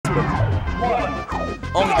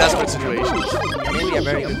Only desperate situations. Maybe a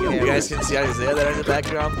very good game. You guys can see Isaiah there in the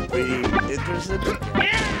background. Pretty interested.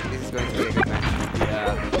 This is going to be a good match.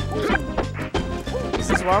 Yeah. Is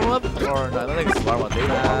this warm up or no? I don't think it's warm up. They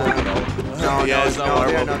don't No, yeah, it's not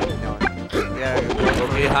warm up. No. Yeah.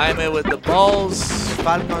 Okay, Jaime with the balls.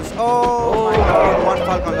 Falcons. Oh my God! One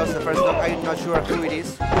Falcon lost the first stock. I'm not sure who it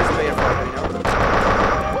is. Which player Falcon, you know?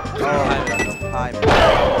 Oh, Jaime.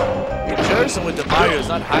 Gerson with the Mario. It's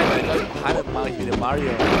not Jaime. I thought Jaime might be the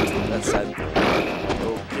Mario. That's sad.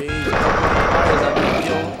 Okay. Mario's not gonna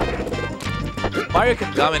kill. Mario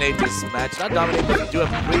can dominate this match. Not dominate, but do a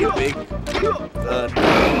pretty big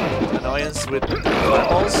annoyance with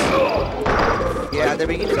fireballs. Yeah, at the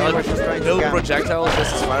beginning they were just trying to no projectiles,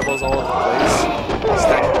 just his fireballs all over the place.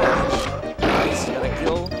 Stack damage. Nice, you gotta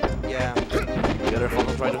kill. Yeah. The other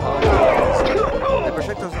Falcon trying to help. The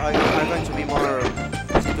projectiles are going to be more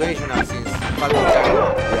situational since Falcons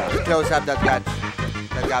can close up that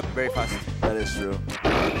gap very fast. That is true.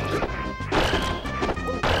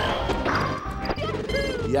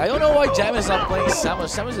 Yeah, I don't know why Jaime is not playing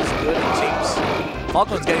Samus. Samus is good in teams.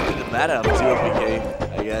 Falcon's getting to the meta of ZPK,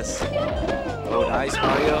 I guess. Oh, nice,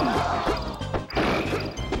 Mario.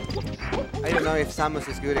 I don't know if Samus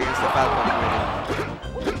is good against the Falcon.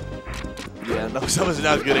 Really. Yeah, no, Samus is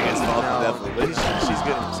not good against Falcon, definitely. But she's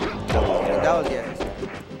good in doubles. Yeah. That was,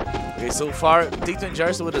 yeah. Okay, so far, Tito and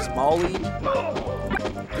Gerson with a small lead.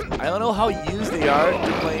 I don't know how used they are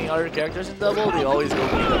to playing other characters in double. They always go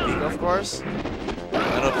Pika, of course. I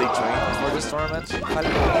don't know if they trained for this tournament.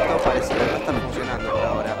 Falcon pareciera no estar funcionando por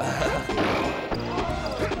ahora.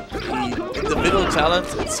 Individual talent,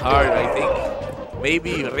 it's hard. I think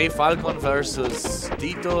maybe Rey Falcon versus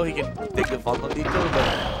Tito. He can take the Falcon Tito,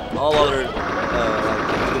 but all other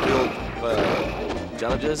individual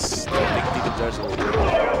challenges, I think Tito Gerson will do.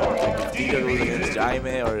 Like if Tito goes against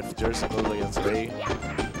Jaime or if Gerson goes against Rey.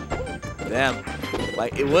 Damn,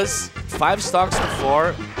 like it was 5 stocks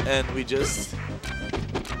before, and we just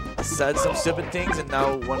said some stupid things, and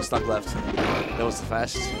now 1 stock left. That was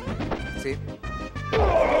fast. Sí.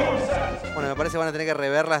 Bueno, me parece que van a tener que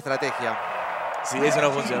rever la estrategia. Sí, eso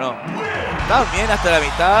no funcionó. Estaban bien hasta la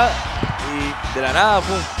mitad y de la nada,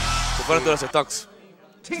 pum, se fueron todos los stocks.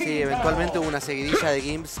 Sí, eventualmente hubo una seguidilla de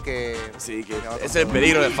games que... Sí, que ese es el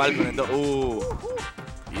peligro de Falcon. Entonces,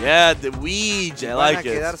 yeah, the Ouija, I like it. Van a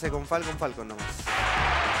quedarse con Falcon nomás.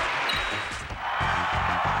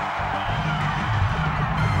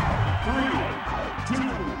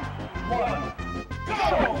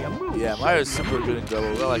 Yeah, Mario's super good in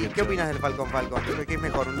double. I like it. ¿Qué opinas del Falcon? ¿Qué es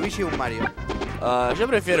mejor, un Luigi o un Mario? Yo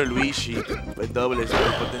prefiero Luigi en dobles,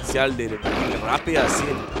 el potencial de rápida, así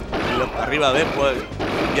arriba B puede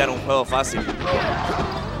enviar un juego fácil.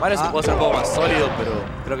 Mario se puede ser un poco más sólido, pero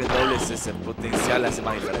creo que en dobles ese potencial hace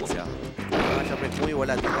más diferencia. Mario es muy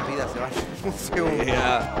volátil, la vida se va un segundo.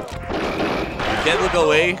 Yeah. You can't look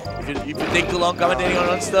away. If you take too long commentating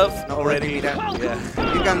on stuff, no, already. Yeah.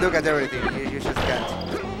 You can look at everything, you just can't.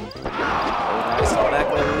 Oh, nice back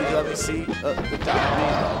by Luigi, let me see. Good job.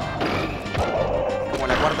 Como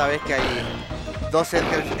la 4ª vez que hay 2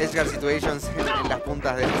 Edgar situations en las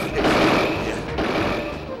puntas del stage.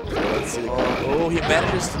 Oh, he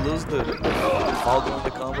manages to lose the Falcon in the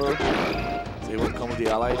combo. So he won't come with the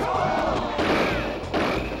ally.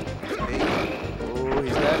 Okay. Oh,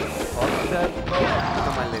 he's dead. Falcon's dead.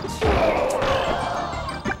 Toma el ledge.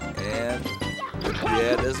 And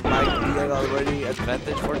yeah, this might be already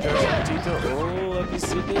advantage for Gerson and Tito. Oh, let me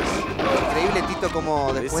see this. Increíble Tito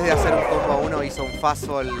como después de hacer un combo a uno hizo un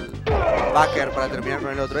fastball backer para terminar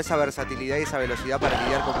con el otro. Esa versatilidad y esa velocidad para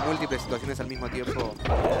lidiar con múltiples situaciones al mismo tiempo.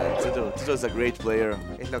 Yeah, Tito is a great player.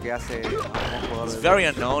 Es lo que hace a un jugador. He's very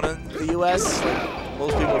unknown in the US.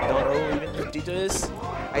 Most people don't know even who Tito is.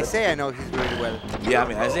 Isaiah knows he's really well. Yeah, I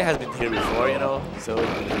mean, Isaiah has been here before, you know, so...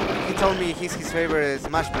 He told me he's his favorite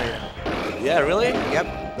Smash player. Yeah, really?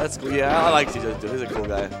 Yep. That's cool. Yeah, I like Tito too. He's a cool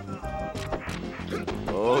guy.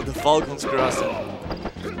 Oh, the Falcon's crossing.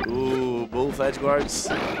 Ooh, both edge guards.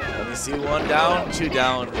 Let me see, 1 down, 2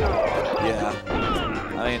 down. Yeah.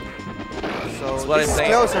 I mean, so that's what I'm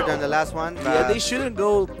saying. Closer than the last one. Yeah, they shouldn't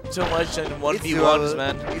go too much in 1v1s,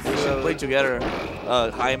 man. They should play together.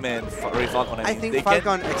 Jaime and Rey Falcon. I think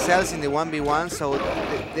Falcon excels in the 1v1, so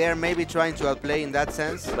they are maybe trying to outplay in that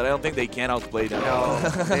sense. But I don't think they can outplay them. No,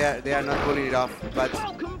 they are not pulling it off. But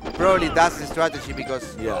probably that's the strategy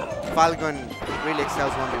because Falcon really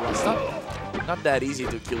excels 1v1. It's not that easy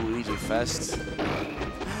to kill Luigi fast.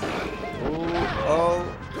 Oh,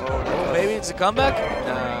 maybe it's a comeback?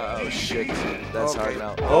 No, shit. That's hard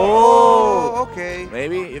now. Oh, okay.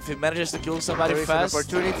 Maybe if he manages to kill somebody There is fast. an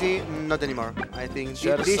opportunity. Not anymore. I think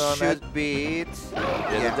Gerson this should be it.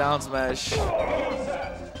 Yeah, the down smash.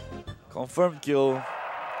 Confirmed kill.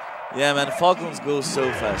 Yeah, man, Falcons go so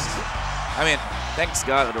fast. I mean, thanks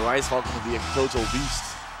God, otherwise Falcon would be a total beast.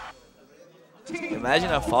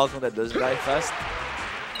 Imagine a Falcon that doesn't die fast.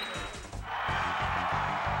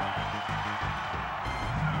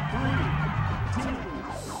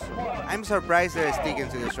 I'm surprised they're sticking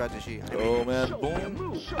to the strategy. I mean, Oh man,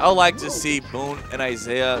 Boone. I would like to see Boone and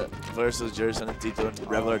Isaiah versus Gerson and Tito in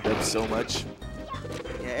regular dubs so much.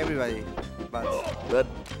 yeah, everybody. But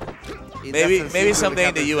it Maybe doesn't seem to someday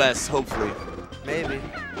in the happen. US, hopefully. Maybe.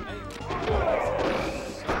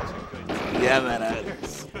 Yeah, man,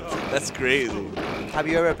 that's crazy. Have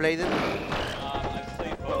you ever played it?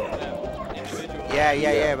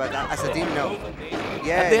 Yeah, but as a team, no.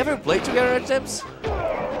 Yeah. Have they ever played together at times?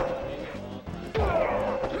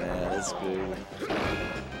 Yeah, that's crazy.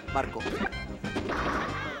 Marco.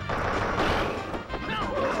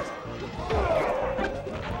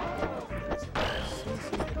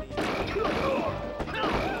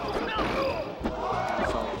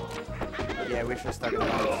 Yeah, we should start about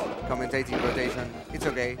commentating rotation. It's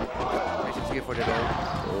okay. I should here for the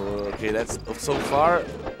goal. Okay, that's so far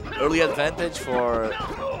early advantage for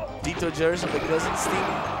Tito Gerson, the Cousins team.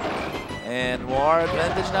 And more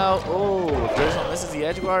advantage now. Oh, Gerson misses the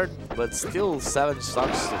edge guard, but still 7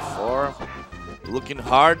 stocks to 4. Looking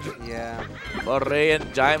hard Yeah. for Ray and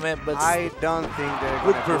Jaime, but I don't think they're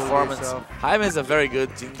good gonna pull this performance. off. Jaime is a very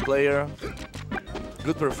good team player.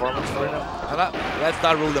 Good performance for him. Let's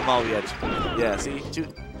not rule them out yet. Yeah, see,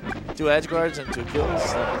 two edge guards and 2 kills.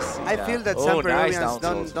 I feel that some nice Peruvians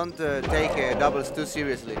down tilt. don't take doubles too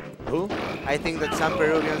seriously. Who? I think that some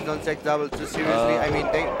Peruvians don't take doubles too seriously. I mean,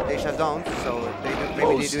 they just don't, so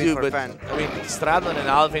maybe they do it for fun. I mean, Stradlin and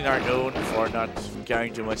Alvin are known for not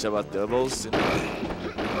caring too much about doubles.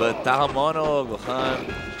 But Tahamono, Gohan,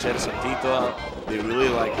 Gerson, Tito, they really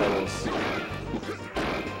like doubles.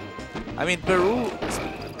 I mean, Peru,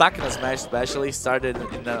 Tacna Smash especially started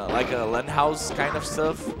in like a LAN house kind of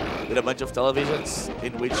stuff with a bunch of televisions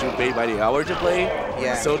in which you pay by the hour to play.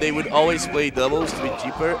 Yeah. So they would always play doubles to be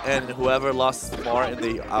cheaper, and whoever lost more in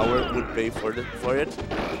the hour would pay for it.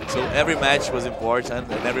 So every match was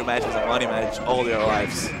important, and every match was a money match all their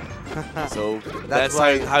lives. So that's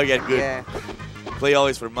how you get good. Yeah. Play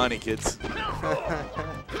always for money, kids.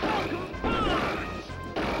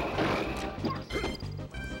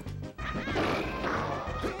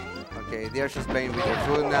 Okay, they're just playing with their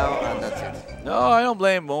food now, and that's it. No, I don't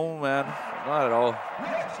blame Boom, man. Not at all.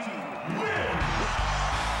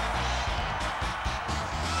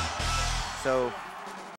 So